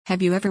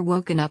Have you ever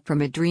woken up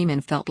from a dream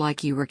and felt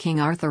like you were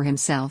King Arthur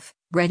himself,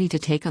 ready to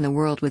take on the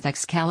world with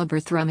Excalibur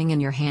thrumming in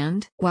your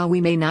hand? While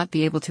we may not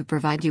be able to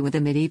provide you with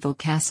a medieval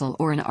castle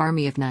or an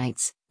army of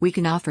knights, we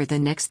can offer the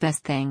next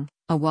best thing,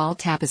 a wall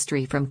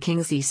tapestry from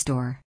King's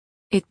Store.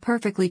 It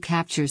perfectly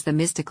captures the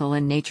mystical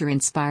and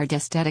nature-inspired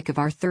aesthetic of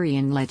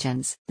Arthurian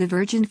legends. The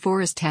Virgin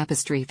Forest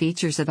Tapestry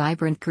features a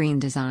vibrant green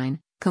design,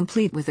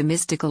 complete with a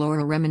mystical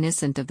aura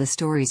reminiscent of the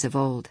stories of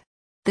old.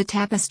 The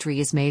tapestry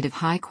is made of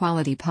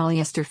high-quality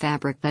polyester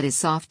fabric that is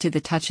soft to the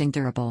touch and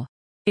durable.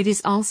 It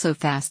is also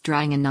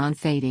fast-drying and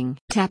non-fading.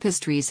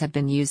 Tapestries have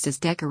been used as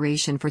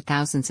decoration for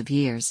thousands of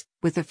years,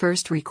 with the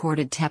first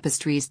recorded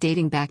tapestries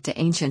dating back to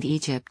ancient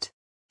Egypt.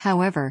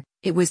 However,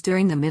 it was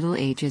during the Middle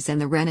Ages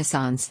and the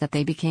Renaissance that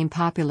they became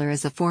popular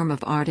as a form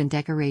of art and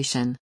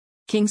decoration.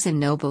 Kings and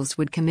nobles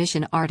would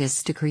commission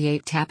artists to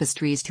create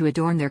tapestries to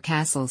adorn their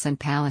castles and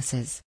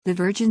palaces. The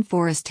Virgin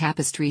Forest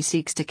Tapestry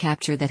seeks to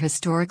capture that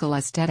historical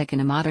aesthetic in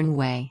a modern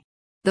way.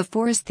 The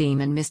forest theme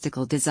and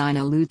mystical design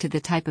allude to the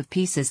type of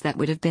pieces that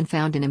would have been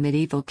found in a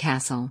medieval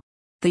castle.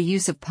 The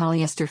use of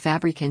polyester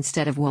fabric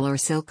instead of wool or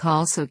silk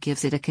also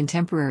gives it a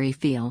contemporary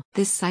feel.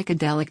 This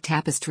psychedelic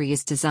tapestry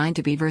is designed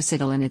to be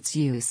versatile in its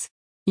use.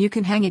 You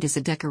can hang it as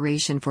a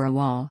decoration for a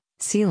wall,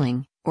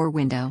 ceiling, or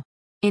window.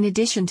 In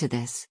addition to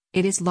this,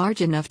 it is large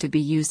enough to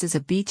be used as a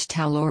beach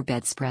towel or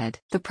bedspread.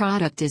 The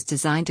product is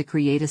designed to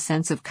create a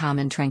sense of calm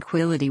and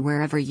tranquility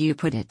wherever you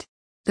put it.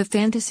 The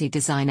fantasy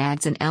design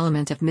adds an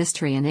element of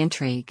mystery and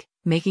intrigue,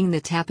 making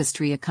the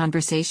tapestry a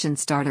conversation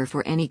starter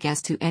for any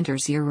guest who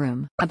enters your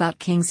room. About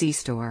King's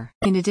Store.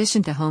 In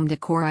addition to home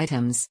decor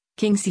items,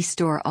 King's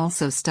Store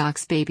also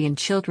stocks baby and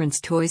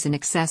children's toys and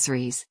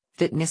accessories,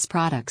 fitness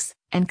products,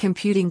 and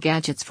computing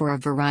gadgets for a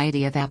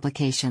variety of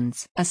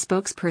applications. A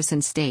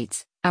spokesperson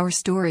states, "Our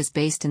store is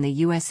based in the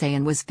USA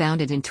and was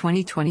founded in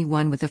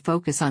 2021 with a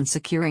focus on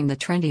securing the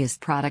trendiest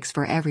products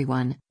for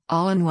everyone,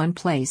 all in one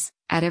place,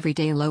 at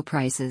everyday low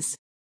prices.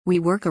 We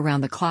work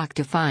around the clock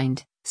to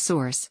find,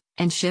 source,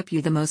 and ship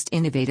you the most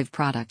innovative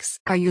products."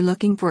 Are you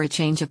looking for a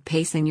change of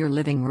pace in your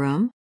living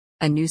room?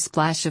 A new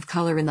splash of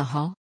color in the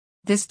hall?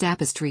 This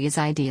tapestry is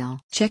ideal.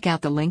 Check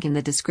out the link in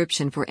the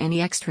description for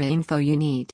any extra info you need.